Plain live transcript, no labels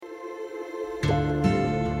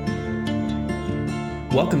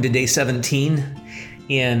Welcome to day 17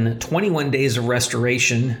 in 21 days of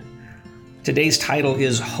restoration. Today's title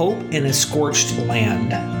is Hope in a Scorched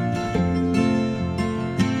Land.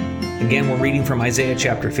 Again, we're reading from Isaiah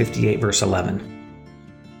chapter 58, verse 11.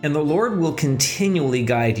 And the Lord will continually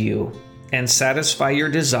guide you and satisfy your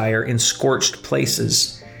desire in scorched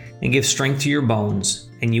places and give strength to your bones,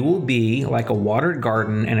 and you will be like a watered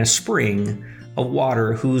garden and a spring of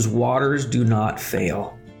water whose waters do not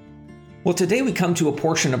fail. Well, today we come to a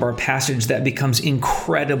portion of our passage that becomes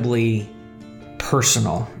incredibly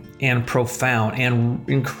personal and profound and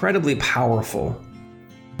incredibly powerful.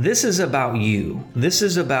 This is about you. This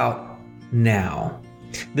is about now.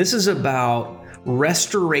 This is about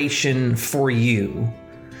restoration for you.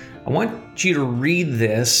 I want you to read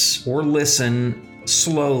this or listen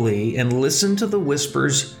slowly and listen to the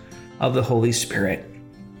whispers of the Holy Spirit.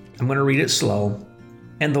 I'm going to read it slow.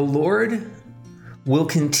 And the Lord will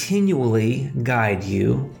continually guide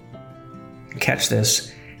you, catch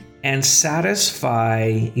this, and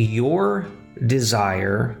satisfy your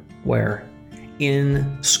desire, where?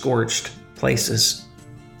 In scorched places.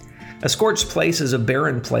 A scorched place is a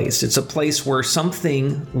barren place. It's a place where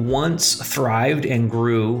something once thrived and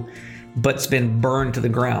grew, but's been burned to the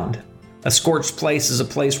ground. A scorched place is a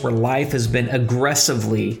place where life has been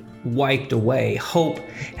aggressively wiped away. Hope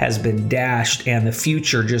has been dashed and the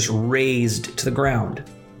future just razed to the ground.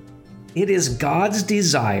 It is God's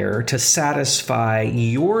desire to satisfy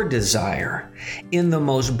your desire in the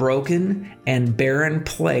most broken and barren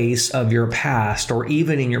place of your past or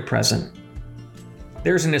even in your present.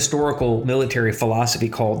 There's an historical military philosophy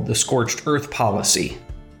called the scorched-earth policy.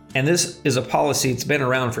 And this is a policy that's been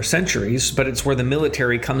around for centuries, but it's where the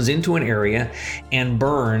military comes into an area and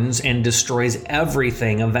burns and destroys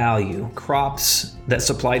everything of value. Crops that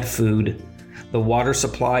supplied food, the water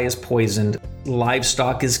supply is poisoned,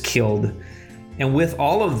 livestock is killed. And with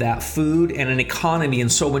all of that, food and an economy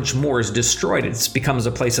and so much more is destroyed. It becomes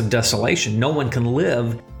a place of desolation. No one can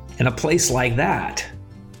live in a place like that.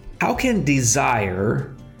 How can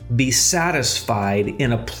desire be satisfied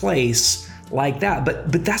in a place like that?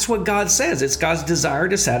 But that's what God says. It's God's desire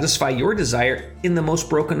to satisfy your desire in the most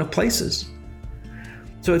broken of places.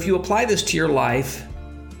 So if you apply this to your life,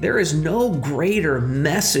 there is no greater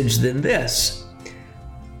message than this.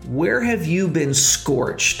 Where have you been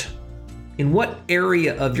scorched? In what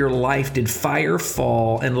area of your life did fire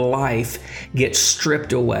fall and life get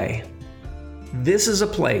stripped away? This is a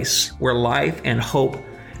place where life and hope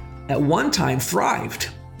at one time thrived,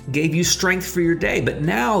 gave you strength for your day, but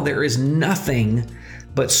now there is nothing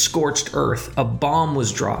but scorched earth. A bomb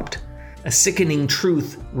was dropped, a sickening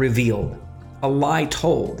truth revealed, a lie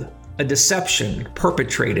told, a deception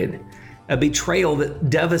perpetrated, a betrayal that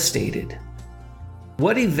devastated.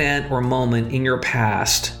 What event or moment in your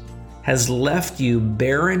past has left you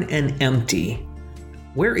barren and empty?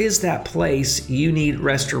 Where is that place you need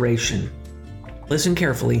restoration? Listen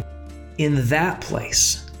carefully. In that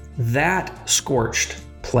place, that scorched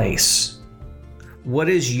place, what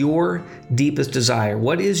is your deepest desire?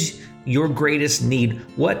 What is your greatest need?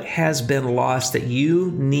 What has been lost that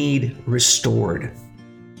you need restored?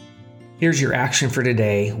 Here's your action for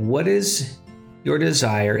today. What is your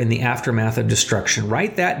desire in the aftermath of destruction?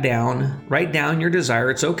 Write that down. Write down your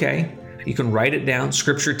desire. It's okay. You can write it down.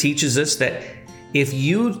 Scripture teaches us that if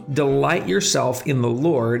you delight yourself in the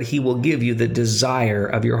Lord, He will give you the desire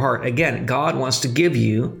of your heart. Again, God wants to give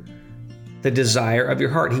you the desire of your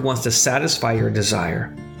heart. He wants to satisfy your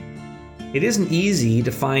desire. It isn't easy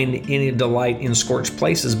to find any delight in scorched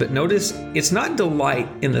places, but notice it's not delight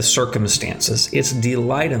in the circumstances. It's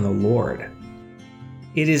delight in the Lord.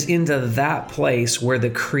 It is into that place where the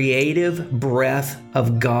creative breath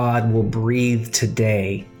of God will breathe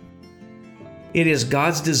today. It is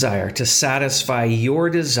God's desire to satisfy your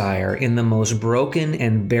desire in the most broken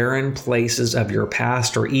and barren places of your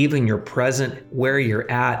past or even your present, where you're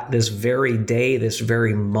at this very day, this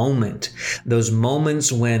very moment. Those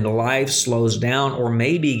moments when life slows down or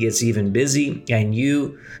maybe gets even busy and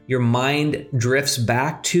your mind drifts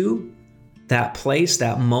back to that place,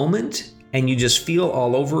 that moment, and you just feel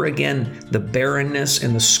all over again the barrenness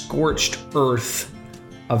and the scorched earth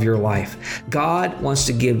of your life. God wants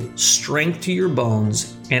to give strength to your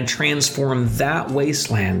bones and transform that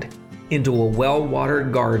wasteland into a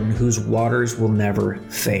well-watered garden whose waters will never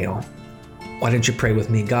fail. Why don't you pray with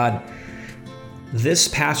me? God, this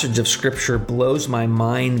passage of Scripture blows my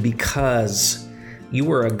mind because you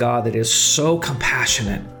are a God that is so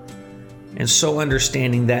compassionate and so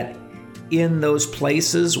understanding that in those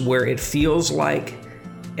places where it feels like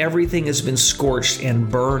everything has been scorched and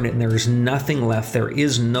burned and there is nothing left, there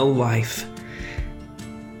is no life,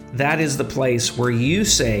 that is the place where you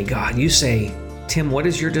say, God, you say, Tim, what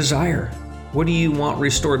is your desire? What do you want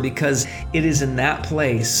restored? Because it is in that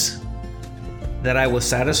place that I will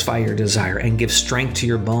satisfy your desire and give strength to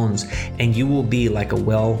your bones, and you will be like a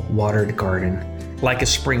well-watered garden, like a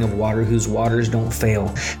spring of water whose waters don't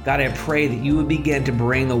fail. God, I pray that you would begin to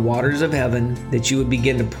bring the waters of heaven, that you would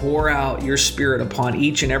begin to pour out your Spirit upon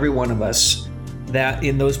each and every one of us, that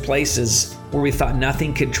in those places where we thought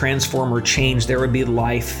nothing could transform or change, there would be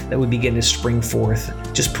life that would begin to spring forth.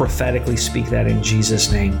 Just prophetically speak that in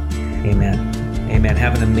Jesus' name. Amen. Amen.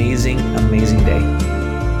 Have an amazing, amazing day.